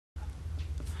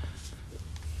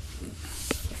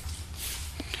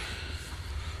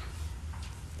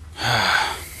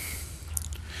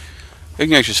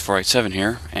Ignatius487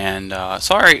 here, and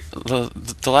sorry,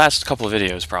 the last couple of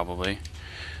videos probably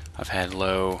I've had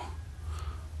low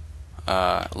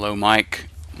mic.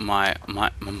 My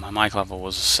mic level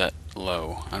was set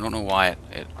low. I don't know why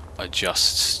it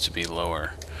adjusts to be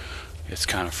lower. It's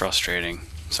kind of frustrating.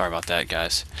 Sorry about that,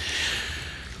 guys.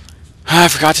 I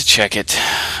forgot to check it.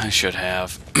 I should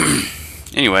have.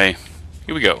 Anyway,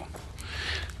 here we go.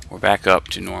 We're back up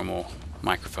to normal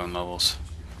microphone levels,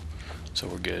 so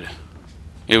we're good.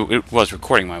 It was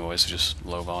recording my voice, just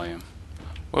low volume.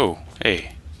 Whoa,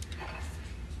 hey.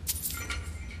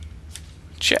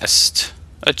 Chest.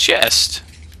 A chest.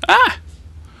 Ah!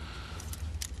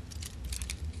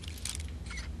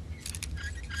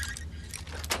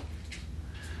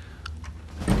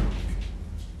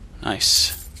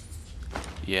 Nice.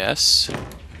 Yes.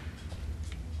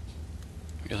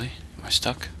 Really? Am I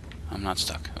stuck? I'm not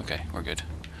stuck. Okay, we're good.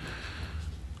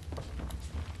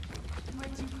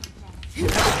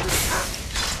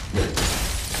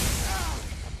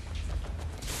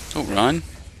 Don't run.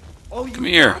 Come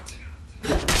here.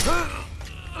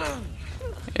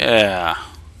 Yeah.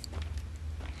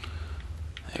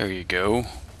 There you go.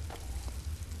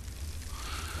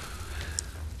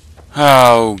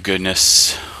 Oh,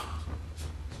 goodness.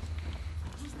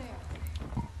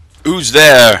 Who's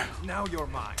there? Now you're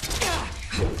mine.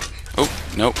 Oh,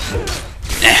 nope.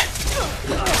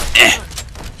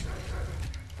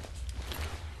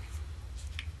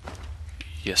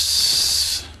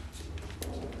 Yes.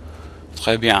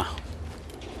 Très bien.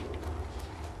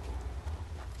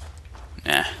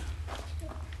 Nah.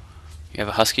 You have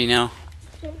a husky now?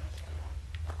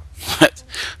 What?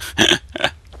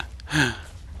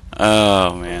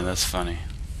 Oh man, that's funny.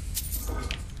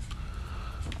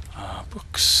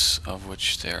 Books, of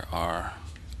which there are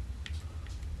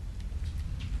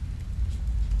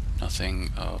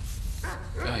nothing of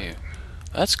value.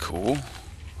 That's cool.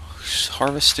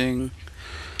 Harvesting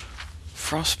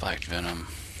frostbite venom.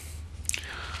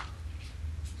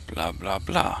 Blah blah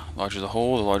blah. Larger the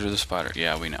hole, the larger the spider.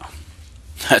 Yeah, we know.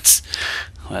 That's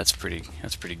pretty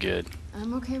good.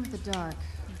 I'm okay with the dark,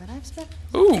 but I expect.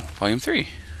 Ooh, volume 3.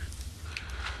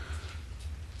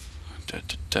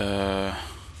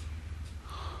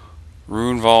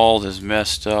 Runewald is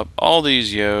messed up. All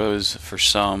these yos for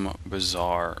some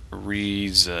bizarre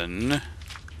reason.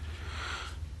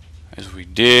 As we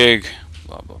dig,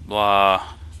 blah blah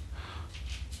blah.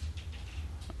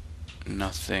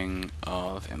 Nothing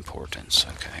of importance.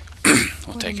 Okay,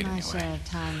 we'll take it anyway.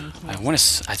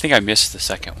 I think I missed the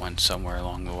second one somewhere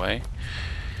along the way,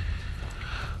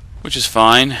 which is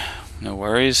fine. No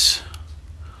worries.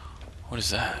 What is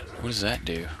that? What does that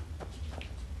do?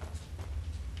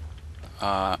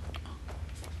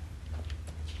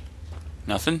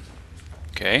 Nothing?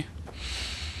 Okay.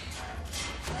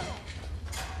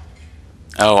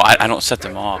 Oh, I don't set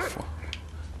them off.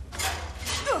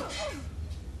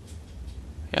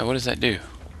 Yeah, what does that do?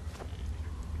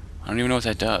 I don't even know what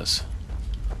that does.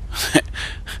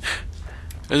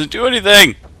 Doesn't do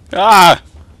anything! Ah!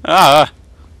 Ah!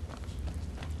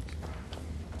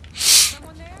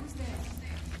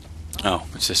 Oh,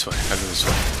 it's this way. I'll go this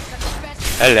way.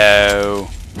 Hello!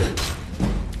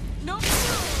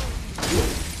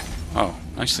 Oh,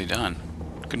 nicely done.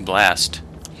 Good blast.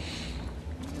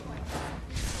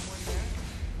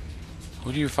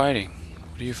 What are you fighting?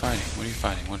 What are you fighting? What are you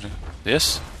fighting? What?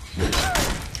 This?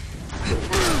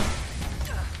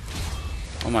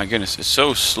 Oh my goodness, it's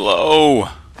so slow!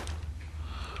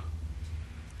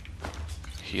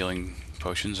 Healing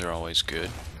potions are always good.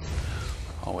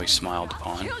 Always smiled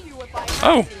upon.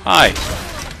 Oh, hi!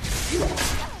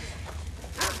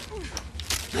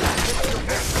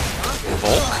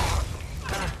 Volk?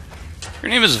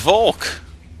 Your name is Volk!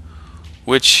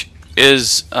 Which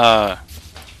is,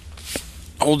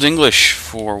 Old English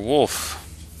for wolf.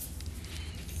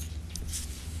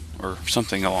 Or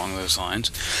something along those lines.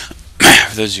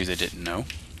 For those of you that didn't know.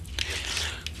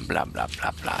 Blah blah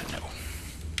blah blah, no.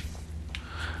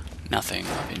 Nothing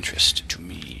of interest to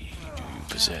me do you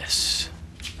possess.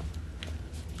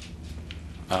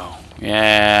 Oh,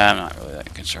 yeah, I'm not really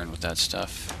that concerned with that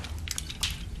stuff.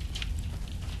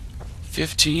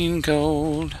 15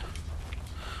 gold.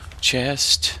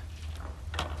 Chest.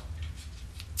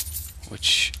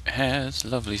 Which has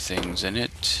lovely things in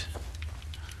it.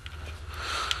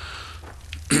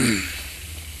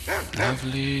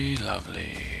 Lovely,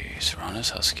 lovely.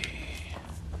 Serrana's husky.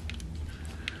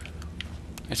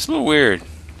 It's a little weird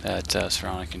that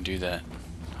Serrana can do that,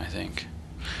 I think.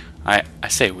 I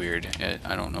say weird.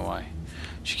 I don't know why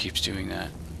she keeps doing that.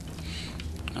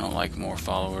 I don't like more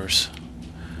followers.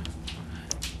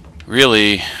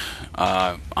 Really,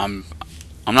 I'm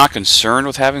not concerned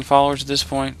with having followers at this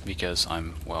point because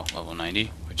I'm, well, level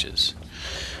 90, which is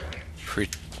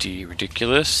pretty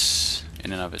ridiculous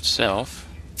in and of itself.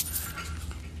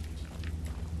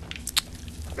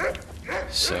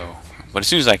 So, but as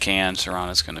soon as I can,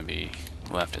 Serana's going to be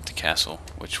left at the castle,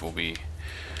 which will be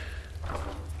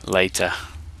later.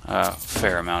 A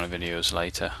fair amount of videos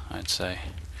later, I'd say.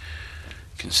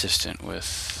 Consistent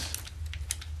with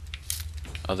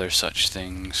other such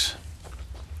things.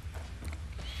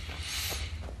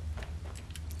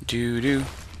 Do do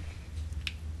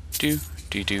do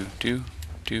do do do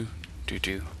do do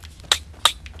do.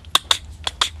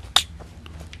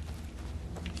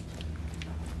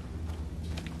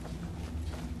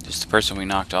 Just the person we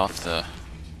knocked off the.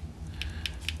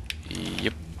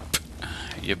 Yep.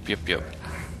 Yep, yep, yep.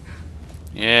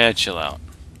 Yeah, chill out.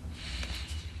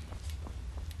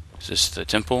 Is this the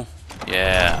temple?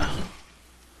 Yeah.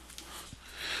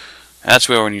 That's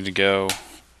where we need to go.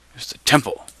 It's the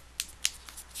temple.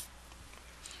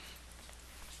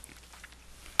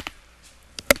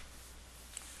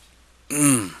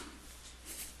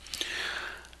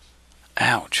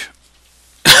 Ouch.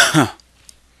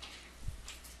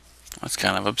 That's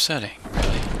kind of upsetting,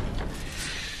 really.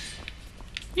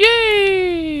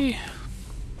 Yay!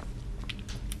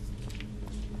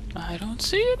 I don't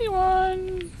see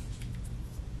anyone.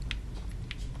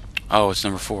 Oh, it's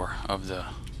number 4 of the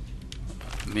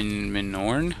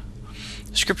Minorn.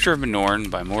 The Scripture of Minorn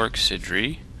by Morik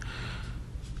Sidri.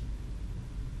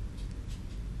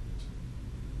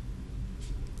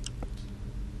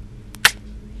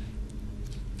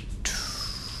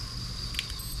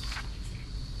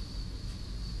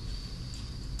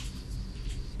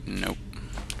 Nope.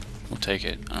 We'll take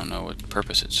it. I don't know what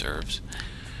purpose it serves.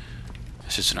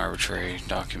 It's just an arbitrary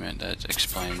document that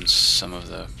explains some of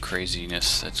the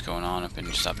craziness that's going on up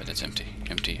in... Stop it, it's empty.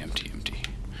 Empty, empty, empty.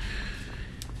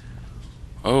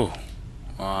 Oh.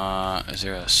 Is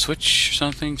there a switch or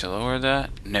something to lower that?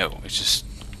 No, it's just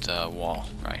the wall,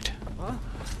 right.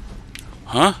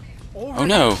 Huh? Oh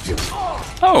no.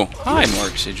 Oh, hi,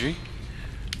 Morik Sidri.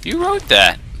 You wrote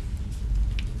that.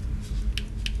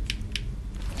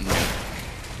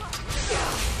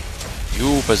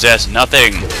 You possess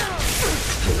nothing.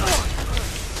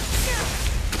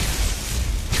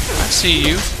 I see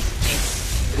you.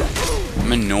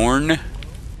 Minorn.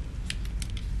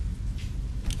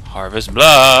 Harvest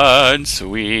blood.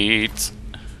 Sweet.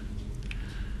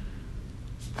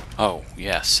 Oh,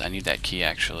 yes. I need that key,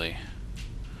 actually.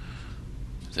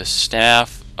 The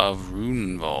Staff of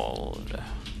Runevald.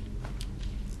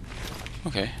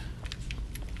 Okay.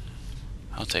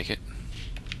 I'll take it.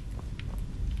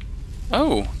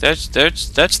 Oh, that's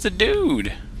the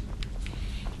dude.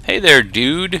 Hey there,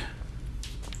 dude.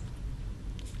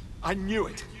 I knew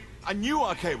it. I knew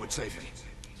Arkay would save me.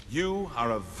 You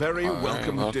are a very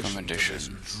welcome addition to this.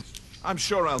 I'm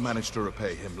sure I'll manage to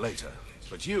repay him later.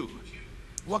 But you,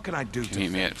 what can I do to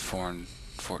meet me at Fort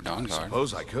Dawnguard? I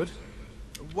suppose I could.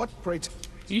 What pray?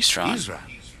 Isran. Isran.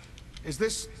 Is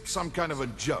this some kind of a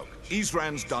joke?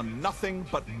 Isran's done nothing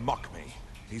but mock me.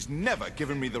 He's never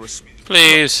given me the respect.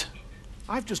 Please.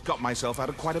 I've just got myself out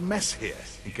of quite a mess here,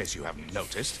 in case you haven't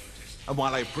noticed. And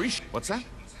while I appreciate... What's that?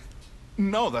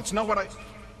 No, that's not what I...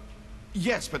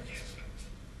 Yes, but...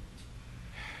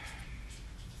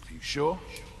 Are you sure?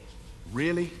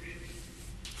 Really?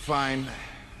 Fine.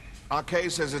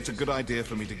 Arkay says it's a good idea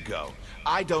for me to go.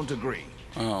 I don't agree.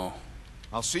 Oh.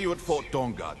 I'll see you at Fort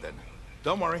Dawnguard then.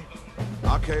 Don't worry.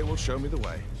 Arkay will show me the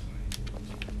way.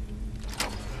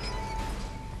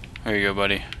 There you go,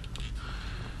 buddy.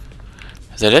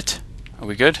 Is that it? Are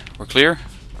we good? We're clear?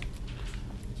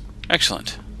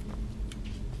 Excellent.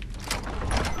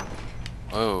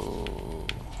 Whoa.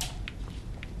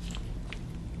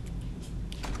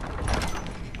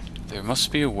 There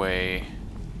must be a way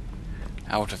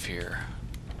out of here.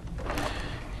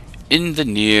 In the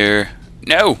near...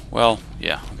 No! Well,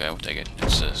 yeah, okay, we'll take it.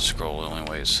 It's a scroll, it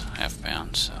only weighs half a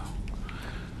pound, so...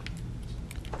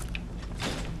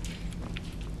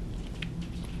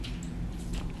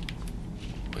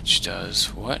 Which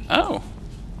does what? Oh!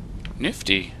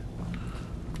 Nifty.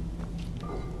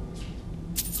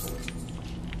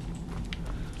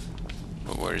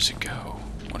 But where does it go?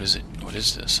 What is it? What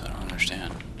is this? I don't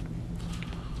understand.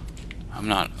 I'm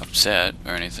not upset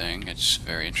or anything. It's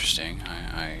very interesting.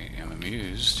 I am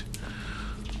amused.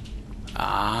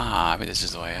 Ah, maybe this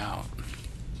is the way out.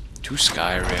 To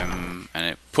Skyrim. And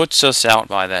it puts us out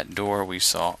by that door we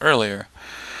saw earlier.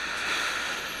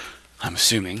 I'm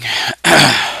assuming.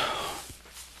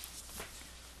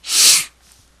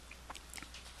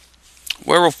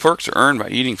 Werewolf perks are earned by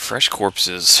eating fresh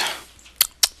corpses.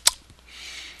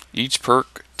 Each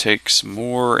perk takes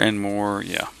more and more.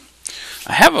 Yeah.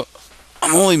 I'm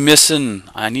only missing,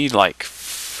 I need like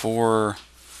four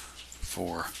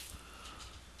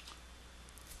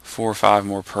or five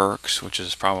more perks, which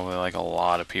is probably like a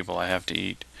lot of people I have to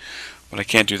eat. But I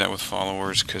can't do that with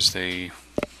followers because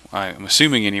I'm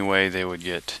assuming anyway, they would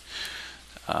get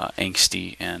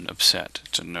angsty and upset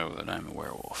to know that I'm a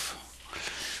werewolf.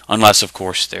 Unless, of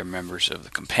course, they're members of the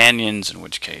companions, in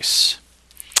which case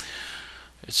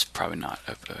it's probably not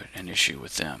an issue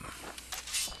with them.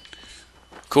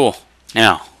 Cool.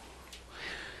 Now,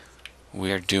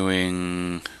 we are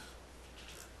doing...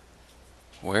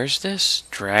 Where's this?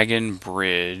 Dragon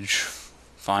Bridge.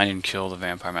 Find and kill the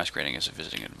vampire masquerading as a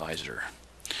visiting advisor.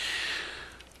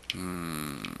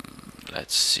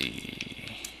 Let's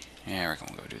see. Yeah, I reckon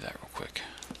we'll go do that real quick.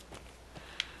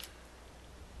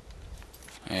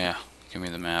 Yeah, give me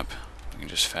the map. We can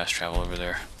just fast travel over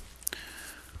there.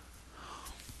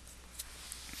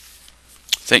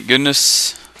 Thank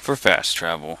goodness for fast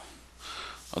travel.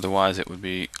 Otherwise it would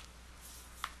be...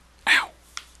 Ow!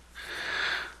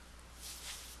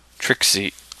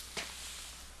 Trixie.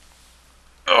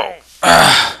 Oh!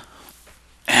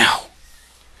 Ow!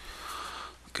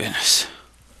 Goodness.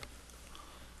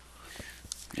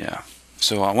 Yeah.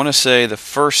 So I want to say the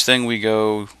first thing we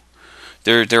go...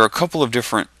 There are a couple of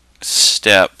different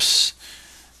steps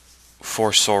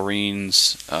for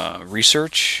Soren's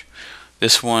research.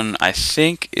 This one, I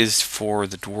think, is for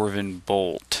the Dwarven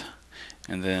Bolt.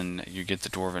 And then you get the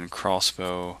Dwarven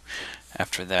Crossbow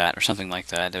after that, or something like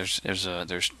that. There's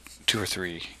 2 or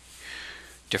 3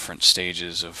 different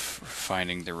stages of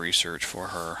finding the research for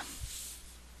her.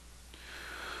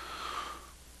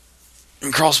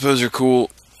 And crossbows are cool.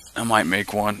 I might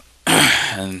make one.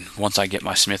 And once I get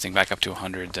my smithing back up to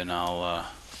 100, then I'll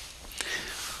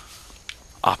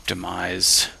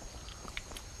optimize.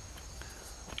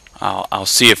 I'll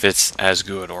see if it's as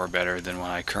good or better than what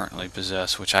I currently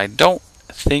possess, which I don't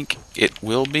think it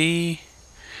will be,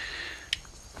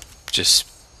 just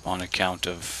on account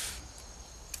of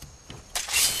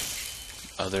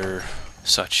other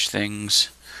such things.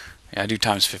 Yeah, I do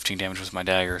times 15 damage with my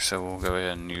dagger, so we'll go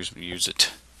ahead and use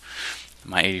it.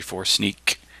 My 84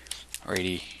 sneak, or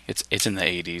 80. It's in the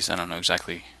 80s. I don't know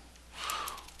exactly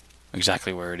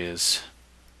where it is.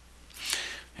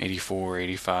 84,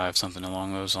 85, something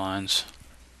along those lines.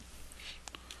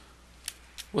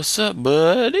 What's up,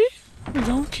 buddy? We're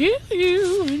gonna kill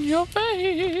you in your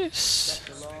face.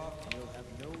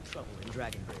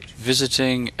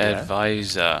 Visiting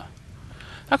advisor.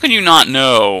 How can you not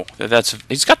know that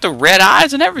he's got the red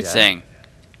eyes and everything?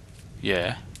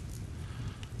 Yeah.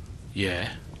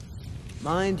 Yeah.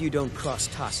 Mind you don't cross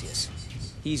Tassius.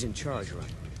 He's in charge,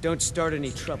 right? Don't start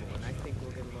any trouble, and I think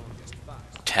we'll get along just fine.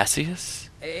 Tassius?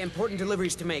 Important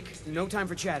deliveries to make. No time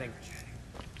for chatting.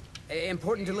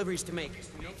 Important deliveries to make.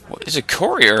 What is a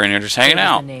courier in here just hanging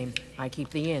out? The name. I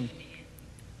keep the inn.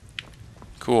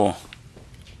 Cool.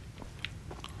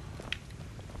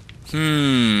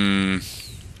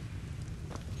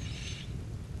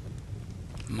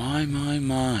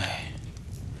 My.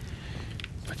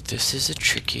 But this is a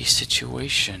tricky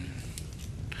situation.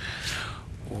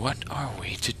 What are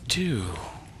we to do?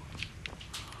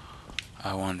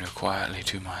 I wonder quietly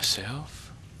to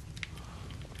myself.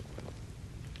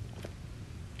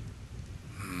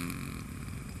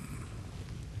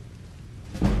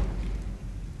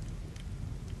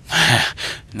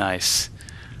 Nice.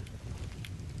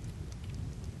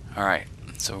 Alright,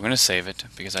 so we're going to save it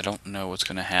because I don't know what's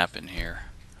going to happen here.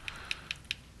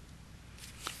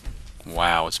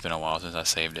 Wow, it's been a while since I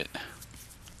saved it.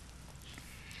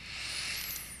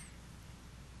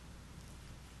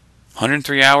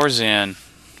 "103 hours in.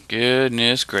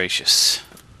 Goodness gracious.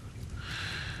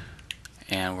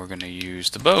 And we're going to use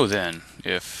the bow then,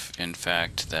 if in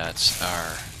fact that's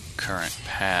our current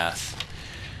path.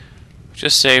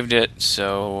 Just saved it,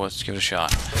 so let's give it a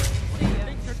shot.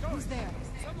 Who's there?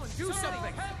 Someone do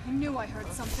something! I knew I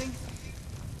heard something.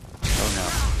 Oh no.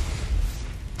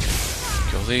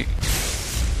 Kill the...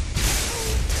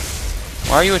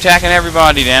 Why are you attacking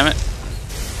everybody, damn it?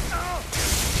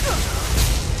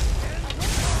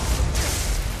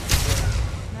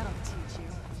 That'll teach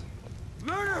you.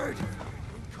 Murdered in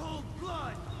cold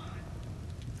blood.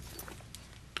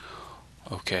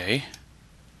 Okay.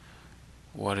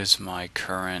 What is my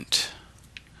current...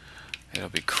 It'll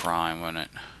be crime, won't it?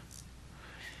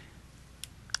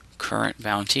 Current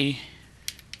bounty.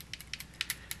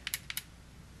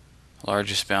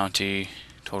 Largest bounty.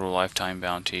 Total lifetime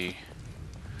bounty.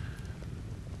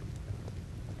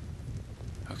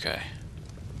 Okay.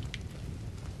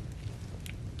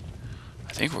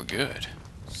 I think we're good.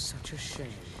 Such a shame.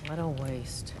 What a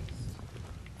waste.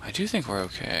 I do think we're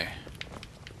okay.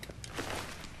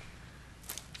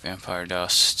 Vampire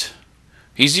dust.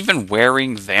 He's even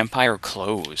wearing vampire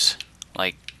clothes.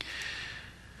 Like,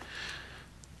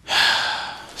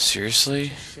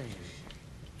 seriously? Shame.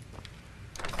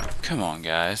 Come on,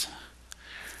 guys.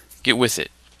 Get with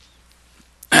it.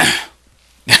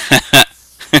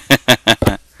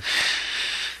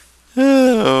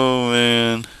 Oh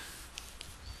man.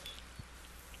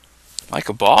 Like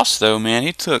a boss though, man.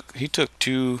 He took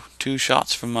two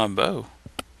shots from my bow.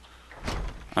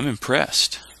 I'm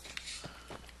impressed.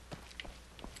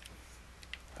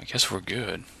 I guess we're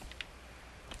good.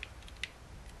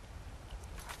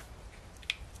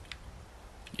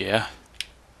 Yeah.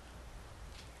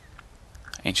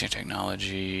 Ancient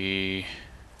technology.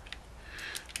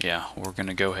 Yeah, we're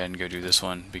gonna go ahead and go do this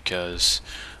one because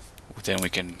then we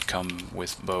can come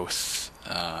with both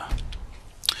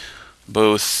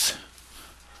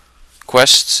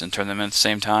quests and turn them in at the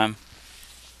same time.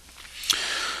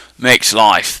 Makes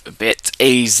life a bit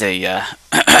easier.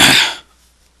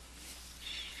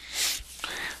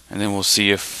 And then we'll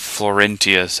see if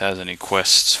Florentius has any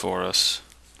quests for us.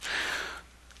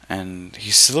 And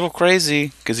he's a little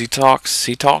crazy because he talks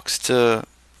to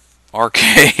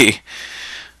Arkay.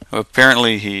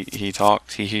 Apparently he's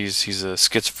a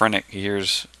schizophrenic. He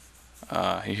hears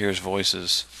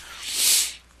voices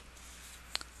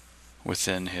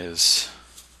within his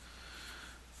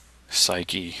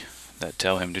psyche that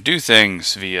tell him to do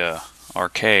things via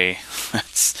Arkay.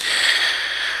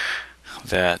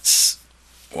 That's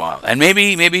wild. And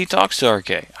maybe he talks to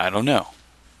Arkay. I don't know.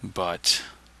 But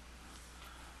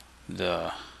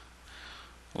the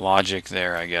logic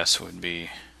there, I guess, would be,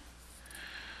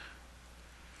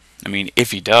 I mean,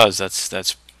 if he does,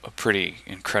 that's a pretty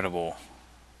incredible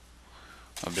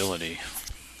ability.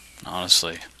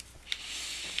 Honestly,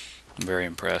 I'm very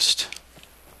impressed.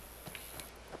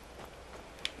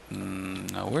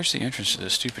 Now, where's the entrance to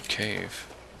this stupid cave?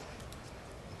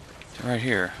 It's right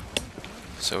here.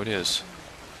 So it is.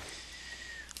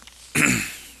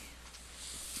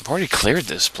 I've already cleared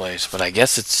this place, but I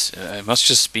guess it must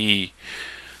just be.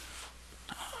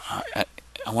 I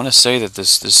want to say that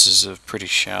this is a pretty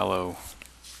shallow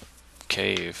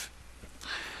cave,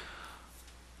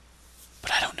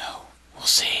 but I don't know. We'll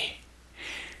see.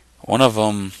 One of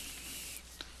them,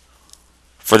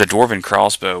 for the dwarven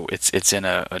crossbow, it's in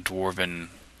a dwarven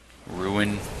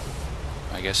ruin,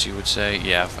 I guess you would say.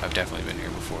 Yeah, I've definitely been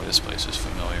here before. This place is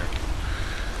familiar.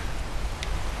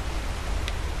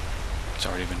 It's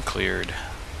already been cleared.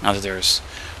 Now that there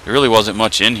really wasn't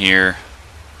much in here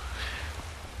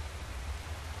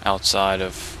outside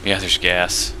of, yeah, there's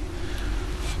gas.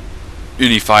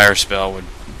 Any fire spell would.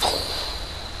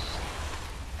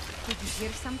 Did you hear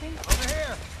something? Over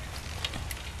here!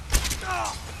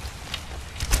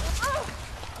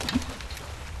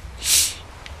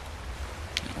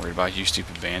 Not worried about you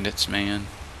stupid bandits, man.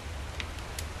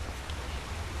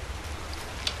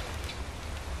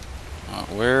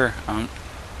 Where?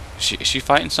 Is she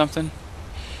fighting something?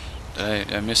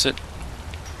 Did I miss it?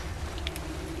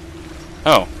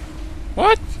 Oh.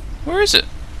 What? Where is it?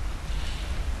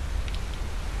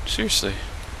 Seriously.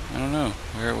 I don't know.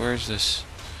 Where is this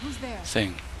Who's there?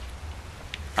 thing?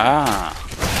 Ah.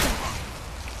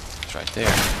 It's right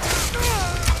there.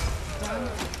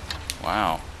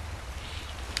 Wow.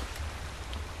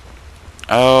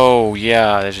 Oh,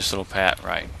 yeah, there's just a little pat.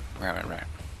 Right. Right.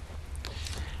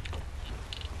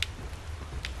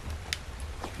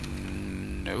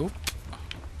 Nope.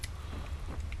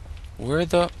 Where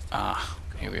the... Ah,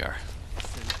 here we are.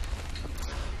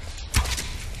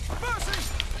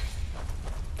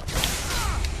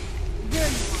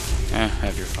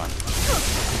 Have your fun.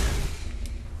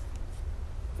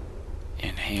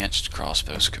 Enhanced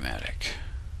crossbow schematic.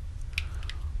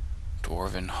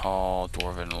 Dwarven hull,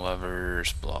 dwarven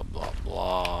levers, blah blah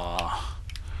blah.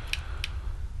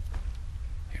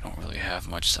 You don't really have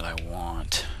much that I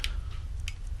want.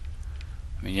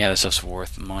 I mean, yeah, this stuff's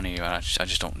worth money, but I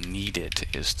just don't need it,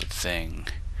 is the thing.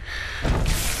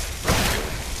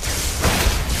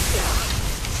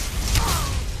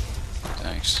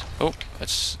 Thanks. Oh,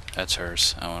 that's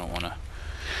hers. I don't wanna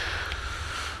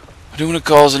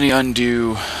cause any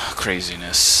undue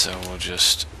craziness, so we'll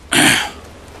just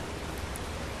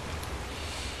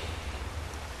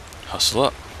hustle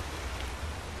up.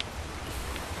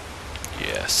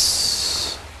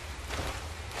 Yes.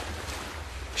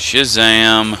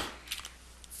 Shazam.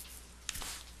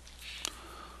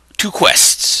 2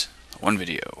 quests. 1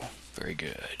 video. Very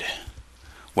good.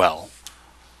 Well,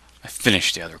 I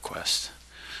finished the other quest.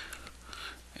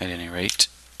 At any rate.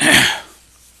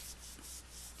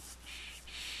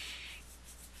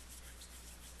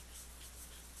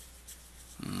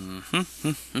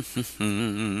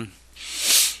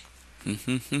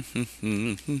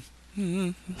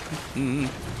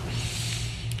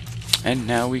 And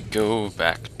now we go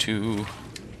back to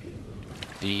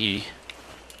the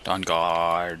Dawn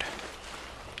Guard.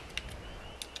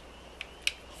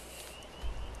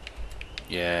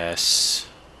 Yes.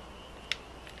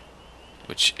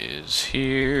 Which is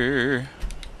here.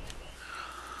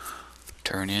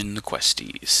 Turn in the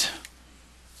questies.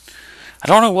 I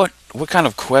don't know what kind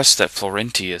of quest that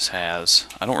Florentius has.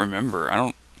 I don't remember. I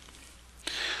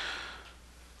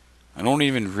don't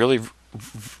even really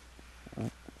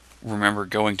remember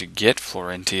going to get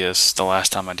Florentius the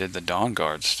last time I did the Dawn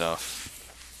Guard stuff.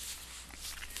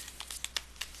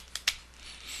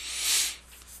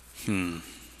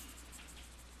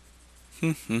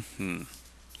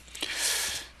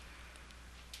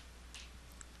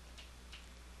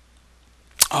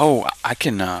 Oh, I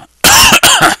can I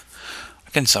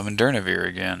can summon Durnavir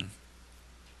again.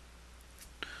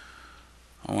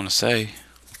 I want to say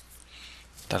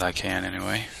that I can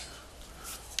anyway.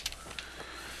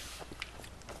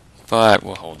 But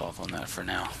we'll hold off on that for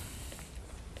now.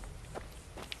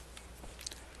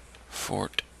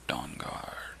 Fort Dawn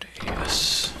Guard,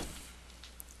 yes.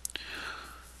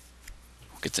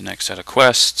 We'll get the next set of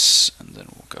quests, and then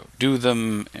we'll go do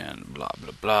them, and blah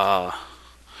blah blah.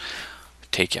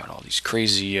 Take out all these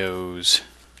crazios.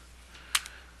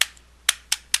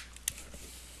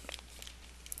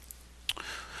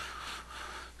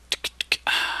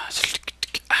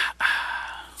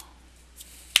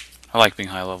 I like being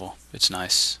high level. It's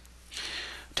nice.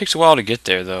 It takes a while to get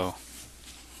there, though.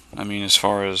 I mean, as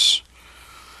far as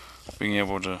being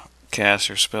able to cast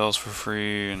your spells for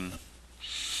free and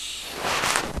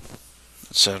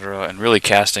etc. And really,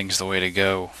 casting is the way to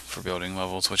go for building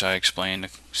levels, which I explained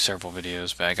several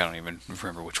videos back. I don't even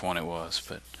remember which one it was,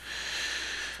 but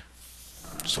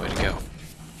it's the way to go.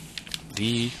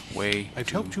 The way I've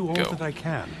to helped you all go. that I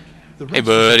can. Hey,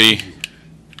 buddy.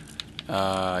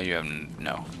 You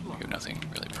have nothing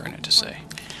really pertinent to say.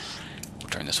 We'll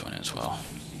turn this one in as well.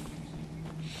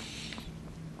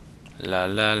 La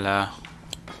la la.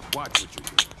 Watch what you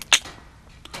do.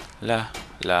 La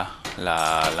la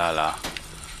la la la.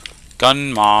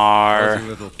 Gunmar. Cozy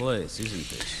little place, isn't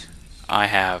this? I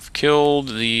have killed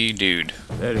the dude.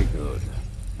 Very good.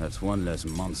 That's one less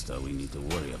monster we need to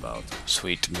worry about.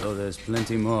 Sweet. Though there's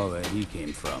plenty more where he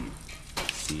came from.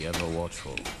 Be ever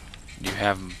watchful. You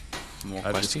have more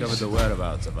I've discovered questions? the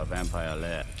whereabouts of a vampire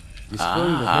lair.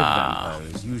 Destroying the head vampire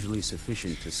is usually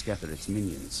sufficient to scatter its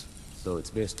minions, so it's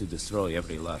best to destroy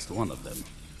every last one of them.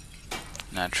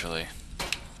 Naturally.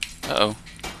 Uh-oh.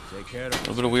 Take care A of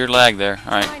little bit of weird lag there.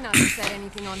 Try Alright. not to set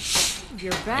anything on.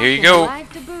 You're back Here you and go.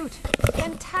 alive to boot.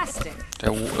 Fantastic.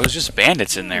 There was just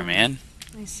bandits in there, man.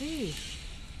 I see.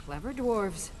 Clever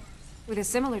dwarves. With a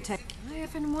similar tech. I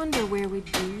often wonder where we'd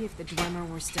be if the Dwemer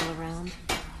were still around.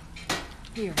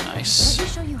 Here. Nice. Let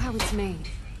me show you how it's made.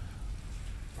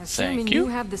 Assuming you. you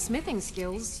have the smithing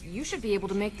skills, you should be able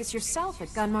to make this yourself at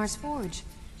Gunmar's Forge.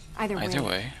 Either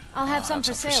way, I'll have some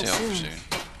for sale soon.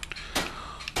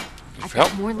 I've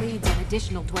got more leads on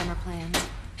additional Dwemer plans.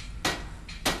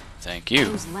 Thank you.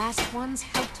 Those last ones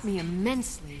helped me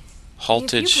immensely.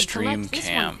 Halted If you could stream collect this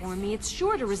camp. one for me, it's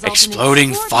sure to result in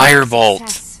Exploding extraordinary firebolt.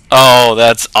 success. Oh,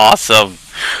 that's awesome.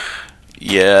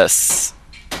 Yes.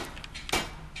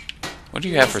 What do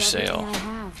you have for Here's everything sale? I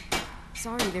have.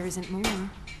 Sorry there isn't more.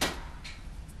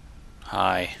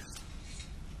 Hi.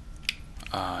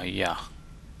 Yeah.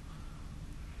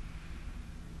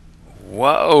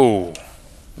 Whoa.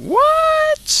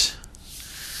 What?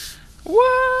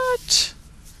 What?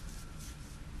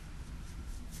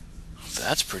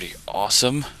 That's pretty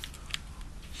awesome.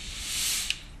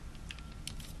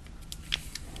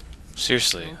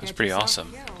 Seriously, Don't that's get pretty yourself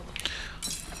awesome. killed.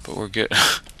 But we're good.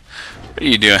 What are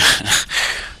you doing?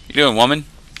 You doing, woman?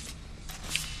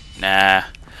 Nah.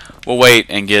 We'll wait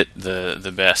and get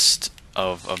the best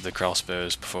of the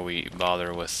crossbows before we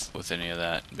bother with any of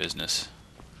that business.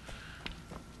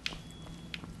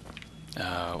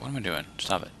 What am I doing?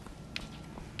 Stop it.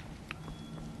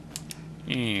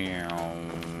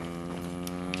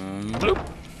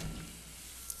 Bloop.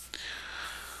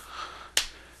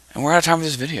 And we're out of time for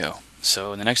this video.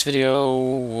 So in the next video,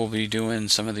 we'll be doing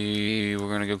some of the... We're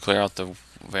going to go clear out the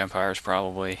vampires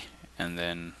probably. And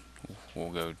then we'll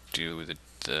go do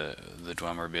the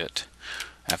Dwemer bit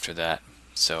after that.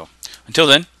 So until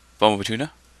then, Bumblebee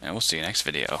Tuna, and we'll see you next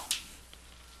video.